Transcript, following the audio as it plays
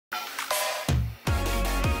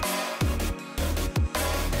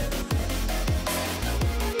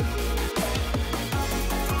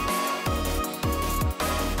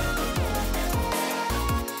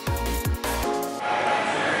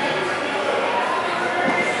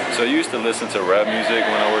So I used to listen to rap music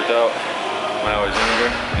when I worked out when I was younger,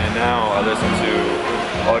 and now I listen to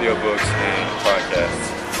audiobooks and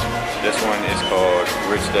podcasts. This one is called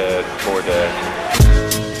Rich Dad, Poor Dad.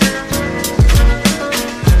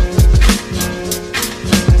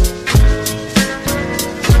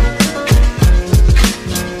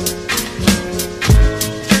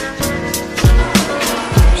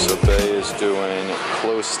 Doing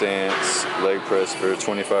close stance leg press for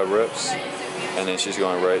 25 reps, and then she's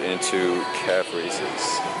going right into calf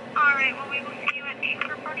raises. Alright, well, we will see you at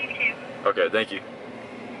 8:42. Okay, thank you.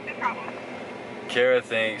 No problem. Kara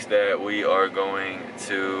thinks that we are going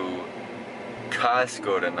to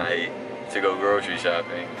Costco tonight to go grocery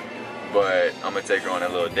shopping, but I'm gonna take her on a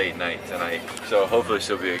little date night tonight, so hopefully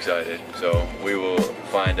she'll be excited. So we will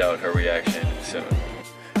find out her reaction soon.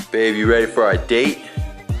 Babe, you ready for our date?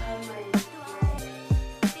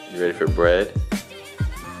 You ready for bread?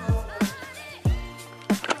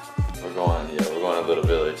 We're going to Little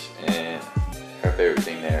Village, and her favorite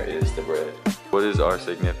thing there is the bread. What is our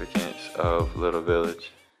significance of Little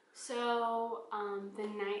Village? So, the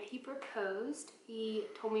night he proposed, he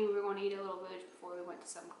told me we were going to eat at Little Village before we went to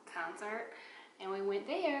some concert, and we went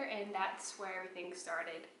there, and that's where everything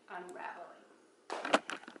started unraveling.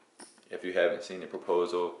 If you haven't seen the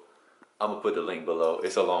proposal, I'm gonna put the link below.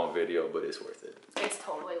 It's a long video, but it's worth it. It's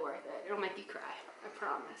totally worth it. It'll make you cry. I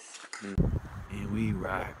promise. And we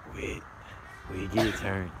rock with, we get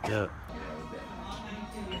turned up.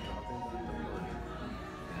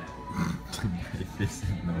 It's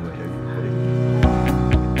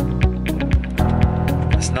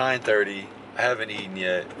 9:30. I haven't eaten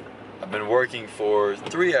yet. I've been working for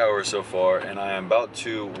 3 hours so far, and I am about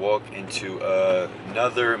to walk into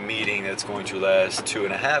another meeting that's going to last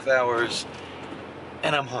 2.5 hours,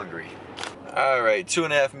 and I'm hungry. All right,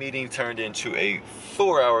 2.5 meeting turned into a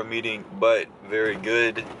 4-hour meeting, but very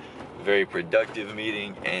good, very productive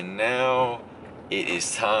meeting, and now it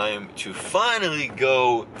is time to finally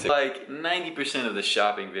go to... Like 90% of the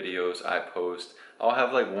shopping videos I post, I'll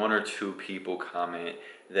have like 1 or 2 people comment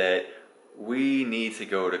that we need to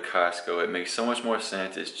go to Costco. It makes so much more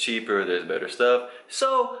sense. It's cheaper. There's better stuff.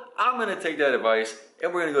 So I'm going to take that advice,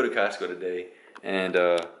 and we're going to go to Costco today. And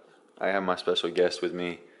I have my special guest with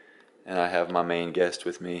me, and I have my main guest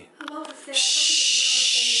with me. Hello,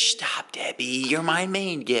 Shh, stop, Debbie. You're my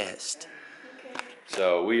main guest. Okay.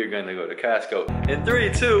 So we are going to go to Costco in 3,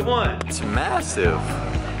 2, 1. It's massive.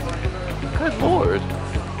 Good Lord.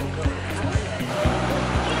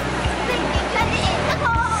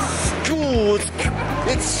 Ooh,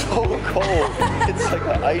 it's so cold. It's like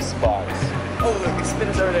an ice box. Oh, look, it's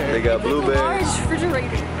spinach over there. They got blueberries,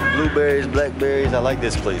 blueberries, blackberries. I like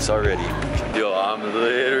this place already. Yo, I'm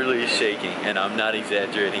literally shaking, and I'm not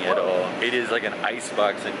exaggerating at all. It is like an ice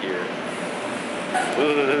box in here.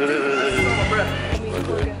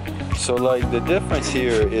 So like the difference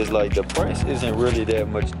here is like the price isn't really that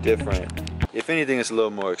much different. If anything, it's a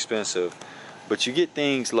little more expensive, but you get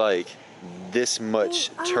things like this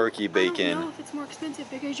much turkey bacon. I don't know if it's more expensive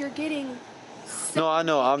because you're getting... No, I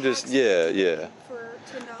know. I'm just, yeah. For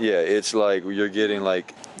 $10. Yeah, it's like you're getting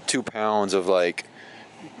like 2 pounds of like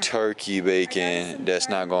turkey bacon that's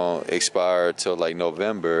not going to expire till like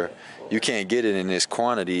November. You can't get it in this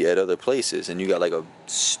quantity at other places. And you got like a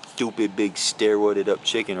stupid big steroided up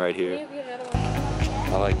chicken right here.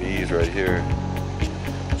 I like these right here.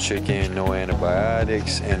 Chicken, no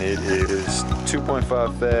antibiotics, and it is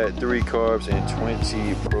 2.5 fat, 3 carbs, and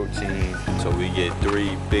 20 protein. So we get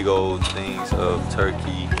 3 big old things of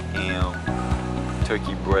turkey, ham,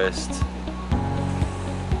 turkey breast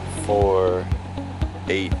for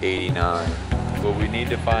 $8.89. What we need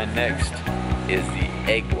to find next is the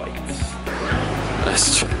egg whites.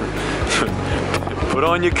 That's true. Put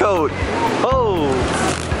on your coat. Oh,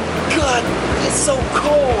 God, it's so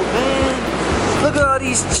cold, man. Look at all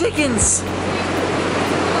these chickens!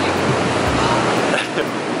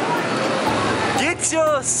 Get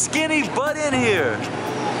your skinny butt in here!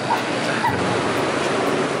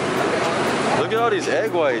 Look at all these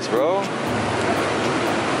egg whites, bro.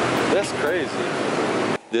 That's crazy.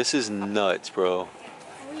 This is nuts, bro.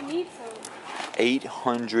 We need some.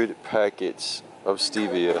 800 packets of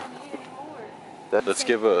stevia. Let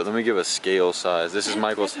me give a scale size. This is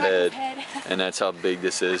Michael's head, and that's how big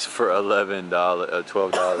this is for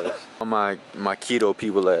 $12. All my keto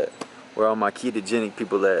people at? Where all my ketogenic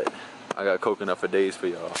people at? I got coconut for days for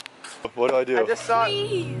y'all. What do I do? I just saw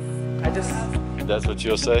it. That's what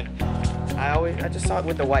you'll say? I just saw it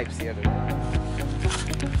with the wipes the other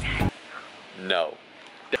day. No.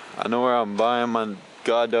 I know where I'm buying my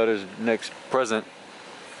goddaughter's next present.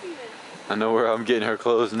 I know where I'm getting her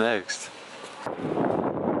clothes next.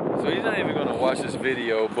 So he's not even gonna watch this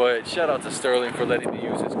video, but shout out to Sterling for letting me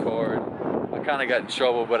use his card. I kind of got in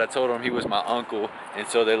trouble, but I told him he was my uncle, and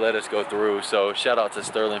so they let us go through. So shout out to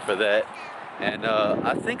Sterling for that. And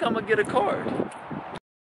I think I'm gonna get a card.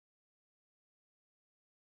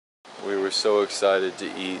 We were so excited to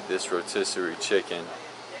eat this rotisserie chicken,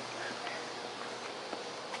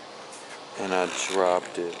 and I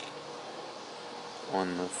dropped it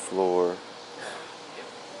on the floor.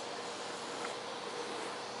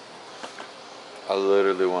 I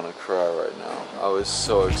literally want to cry right now. I was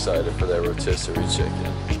so excited for that rotisserie chicken.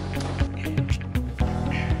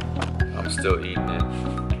 I'm still eating it.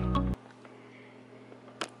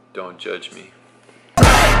 Don't judge me.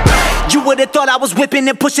 You would've thought I was whipping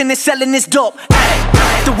and pushing and selling this dope.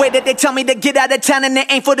 The way that they tell me to get out of town and they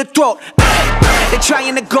aim for the throat. They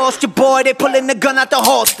trying to ghost your boy, they pulling the gun out the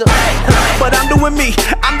holster. But I'm doing me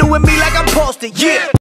like I'm posted, yeah.